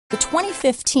The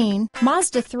 2015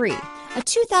 Mazda 3, a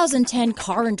 2010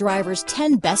 Car and Driver's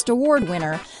 10 Best Award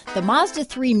winner, the Mazda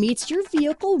 3 meets your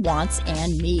vehicle wants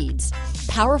and needs.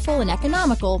 Powerful and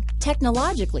economical,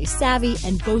 technologically savvy,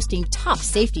 and boasting top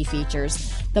safety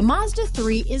features, the Mazda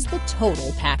 3 is the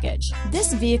total package.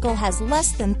 This vehicle has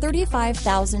less than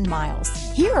 35,000 miles.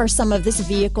 Here are some of this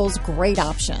vehicle's great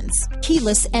options: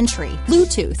 keyless entry,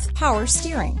 Bluetooth, power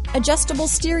steering, adjustable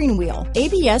steering wheel,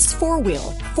 ABS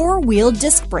four-wheel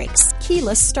disc brakes,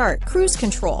 keyless start, cruise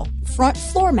control, front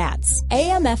floor mats,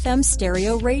 AM/FM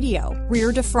stereo radio,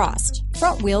 rear defrost,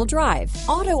 front wheel drive,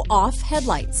 auto off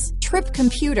headlights, trip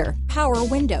computer, power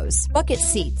windows, bucket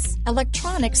seats,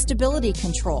 electronic stability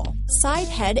control, side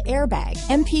head airbag,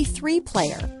 MP3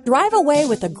 player. Drive away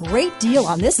with a great deal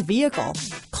on this vehicle.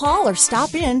 Call or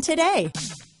stop in today.